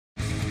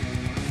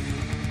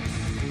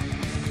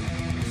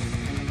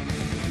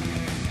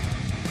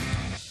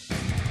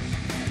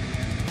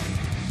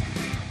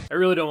I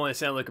really don't want to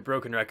sound like a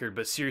broken record,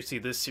 but seriously,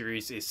 this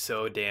series is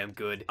so damn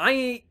good.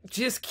 I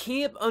just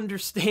can't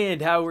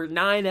understand how we're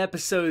 9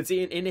 episodes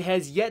in and it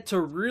has yet to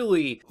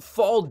really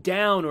fall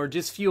down or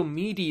just feel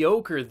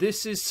mediocre.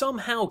 This is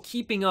somehow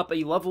keeping up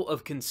a level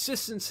of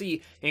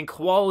consistency and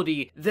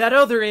quality that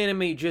other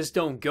anime just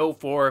don't go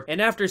for. And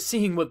after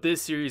seeing what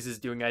this series is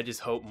doing, I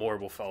just hope more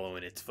will follow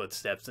in its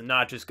footsteps and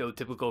not just go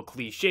typical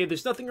cliche.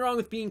 There's nothing wrong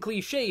with being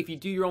cliche if you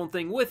do your own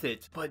thing with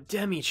it. But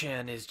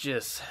Demi-chan is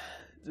just...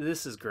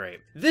 this is great.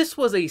 This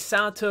was a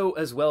Satou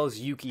as well as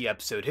Yuki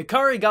episode.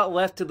 Hikari got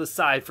left to the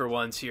side for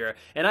once here,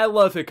 and I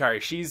love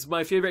Hikari. She's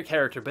my favorite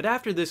character, but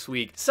after this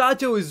week,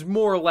 Satou is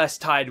more or less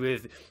tied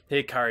with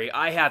Hikari,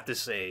 I have to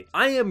say.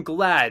 I am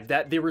glad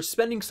that they were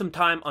spending some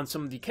time on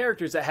some of the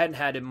characters that hadn't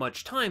had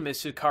much time as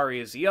Hikari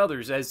as the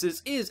others, as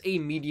this is a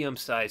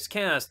medium-sized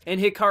cast,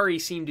 and Hikari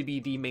seemed to be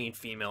the main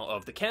female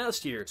of the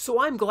cast here. So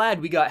I'm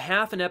glad we got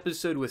half an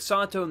episode with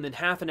Satou and then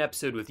half an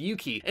episode with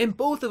Yuki, and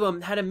both of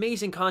them had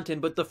amazing content,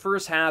 but the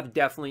first half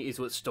definitely is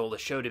what stole the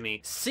show to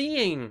me.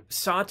 Seeing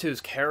Satou's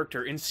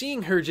character and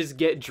seeing her just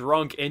get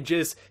drunk and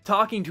just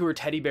talking to her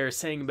teddy bear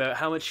saying about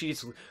how much she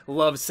just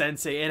loves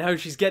Sensei and how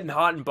she's getting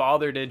hot and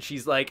bothered and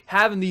she's like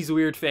having these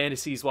weird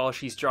fantasies while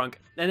she's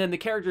drunk. And then the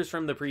characters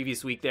from the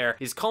previous week there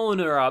is calling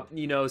her up,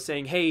 you know,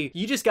 saying, hey,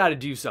 you just gotta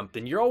do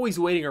something. You're always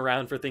waiting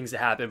around for things to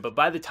happen, but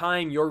by the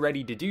time you're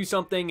ready to do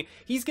something,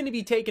 he's gonna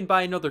be taken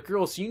by another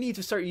girl, so you need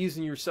to start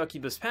using your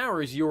succubus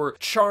powers, your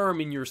charm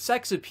and your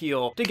sex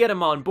appeal to get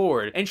him on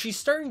board. And she's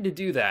starting to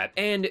do that,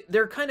 and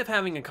they're kind of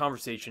having a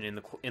conversation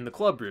in the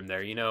club room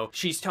there, you know.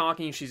 She's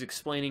talking, she's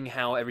explaining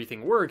how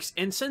everything works,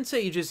 and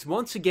Sensei just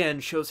once again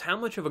shows how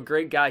much of a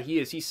great guy he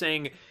is. He's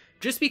saying,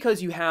 just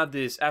because you have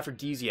this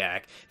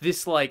aphrodisiac,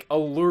 this like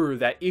allure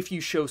that if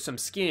you show some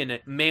skin,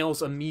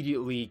 males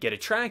immediately get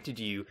attracted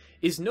to you,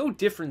 is no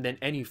different than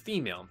any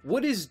female.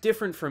 What is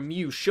different from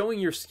you showing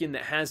your skin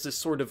that has this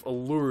sort of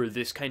allure,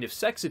 this kind of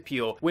sex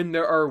appeal, when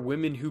there are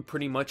women who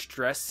pretty much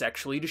dress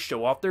sexually to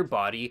show off their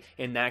body,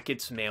 and that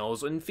gets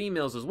males and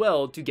females as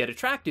well to get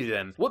attracted to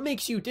them? What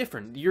makes you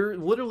different? You're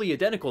literally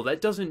identical.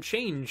 That doesn't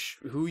change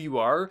who you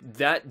are.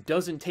 That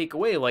doesn't take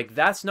away. Like,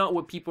 that's not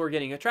what people are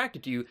getting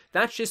attracted to you.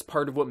 That's just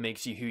part of what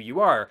makes you who you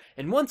are.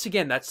 And once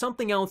again, that's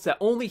something else that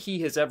only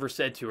he has ever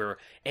said to her,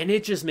 and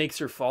it just makes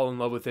her fall in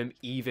love with him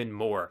even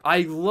more.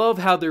 I love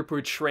how they're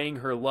portraying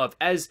her love.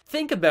 As,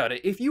 think about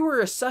it, if you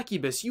were a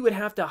succubus, you would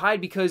have to hide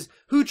because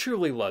who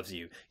truly loves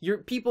you? Your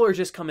people are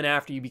just coming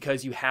after you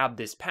because you have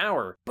this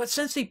power. But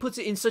Sensei puts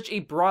it in such a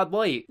broad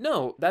light.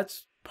 No,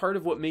 that's part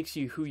of what makes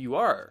you who you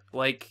are.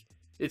 Like,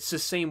 it's the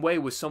same way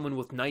with someone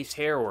with nice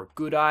hair or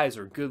good eyes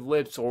or good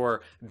lips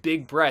or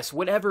big breasts,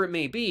 whatever it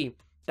may be.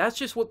 That's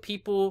just what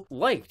people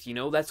liked, you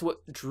know? That's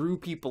what drew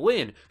people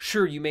in.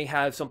 Sure, you may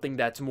have something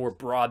that's more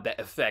broad that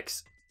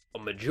affects a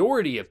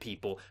majority of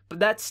people, but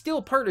that's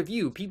still part of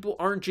you. People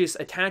aren't just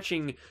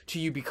attaching to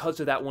you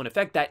because of that one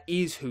effect. That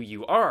is who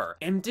you are.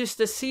 And just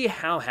to see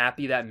how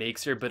happy that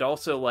makes her, but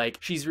also like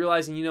she's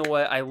realizing, you know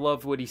what, I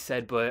love what he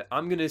said, but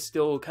I'm gonna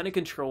still kind of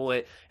control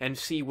it and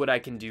see what I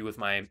can do with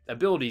my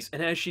abilities.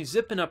 And as she's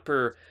zipping up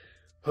her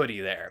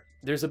hoodie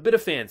there's a bit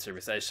of fan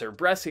service as her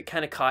breasts get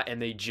kind of caught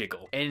and they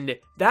jiggle. And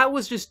that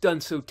was just done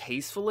so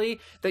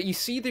tastefully that you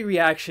see the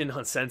reaction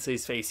on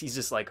Sensei's face. He's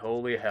just like,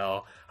 holy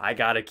hell, I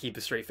gotta keep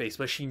a straight face.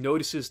 But she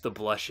notices the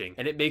blushing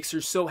and it makes her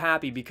so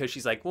happy because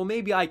she's like, well,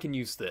 maybe I can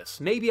use this.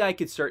 Maybe I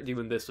could start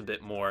doing this a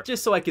bit more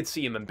just so I could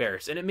see him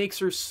embarrassed. And it makes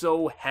her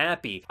so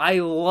happy. I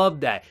love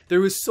that. There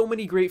was so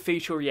many great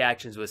facial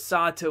reactions with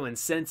Satou and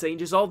Sensei and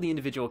just all the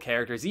individual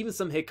characters, even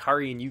some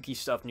Hikari and Yuki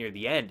stuff near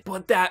the end.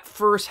 But that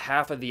first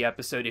half of the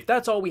episode, if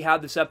that's all we have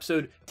this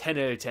episode, 10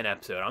 out of 10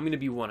 episode. I'm going to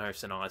be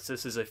 100% honest.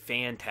 This is a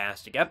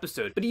fantastic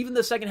episode. But even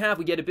the second half,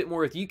 we get a bit more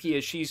with Yuki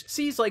as she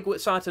sees like what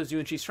Satou's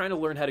doing. She's trying to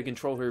learn how to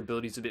control her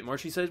abilities a bit more.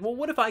 She says, well,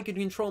 what if I could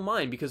control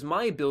mine? Because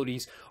my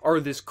abilities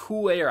are this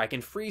cool air. I can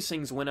freeze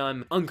things when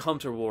I'm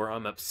uncomfortable or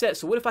I'm upset.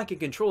 So what if I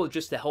could control it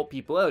just to help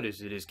people out as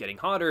it is getting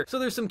hotter? So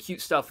there's some cute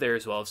stuff there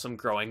as well, some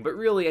growing. But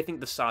really, I think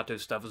the Satou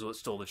stuff is what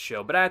stole the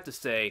show. But I have to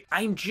say,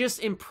 I'm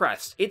just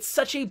impressed. It's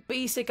such a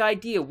basic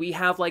idea. We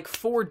have like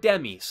 4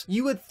 demis.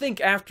 You would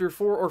think after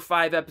 4 or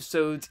 5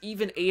 episodes,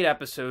 even 8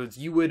 episodes,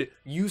 you would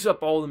use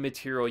up all the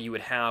material you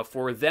would have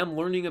for them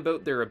learning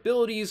about their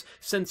abilities,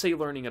 Sensei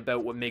learning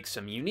about what makes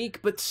them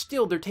unique, but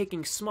still they're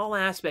taking small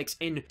aspects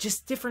in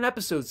just different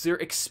episodes. They're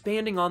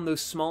expanding on those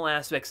small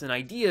aspects and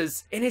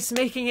ideas, and it's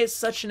making it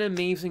such an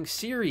amazing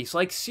series.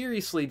 Like,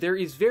 seriously, there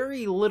is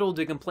very little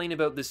to complain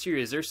about this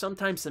series. There's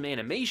sometimes some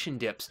animation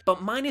dips,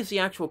 but minus the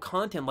actual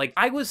content, like,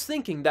 I was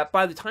thinking that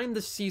by the time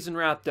this season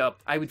wrapped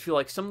up, I would feel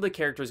like some of the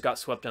characters got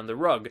swept under the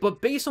rug,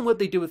 but based on what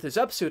they do with this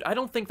episode, I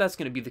don't think that's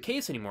going to be the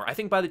case anymore. I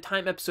think by the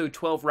time episode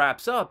 12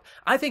 wraps up,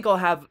 I think I'll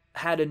have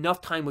had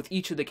enough time with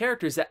each of the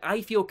characters that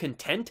I feel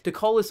content to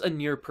call this a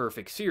near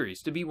perfect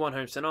series, to be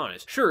 100%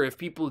 honest. Sure, if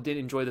people did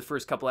enjoy the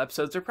first couple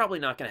episodes, they're probably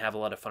not going to have a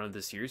lot of fun with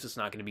this series. It's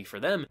not going to be for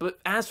them. But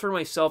as for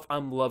myself,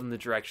 I'm loving the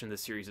direction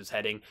this series is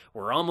heading.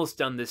 We're almost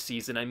done this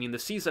season. I mean, the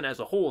season as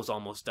a whole is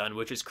almost done,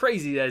 which is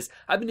crazy as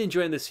I've been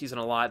enjoying this season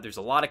a lot. There's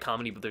a lot of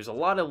comedy, but there's a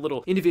lot of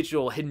little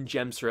individual hidden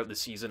gems throughout the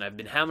season. I've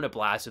been having a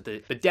blast with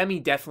it. But Demi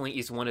definitely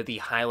is one of the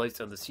highlights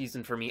of the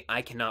season for me.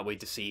 I cannot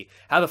wait to see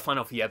how the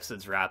final few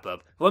episodes wrap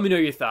up. Let me know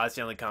your thoughts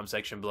down in the comment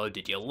section below.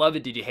 Did you love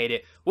it? Did you hate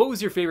it? What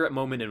was your favorite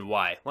moment and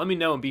why? Let me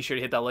know, and be sure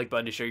to hit that like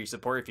button to show your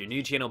support. If you're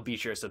new to the channel, be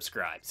sure to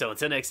subscribe. So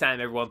until next time,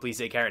 everyone, please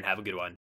take care and have a good one.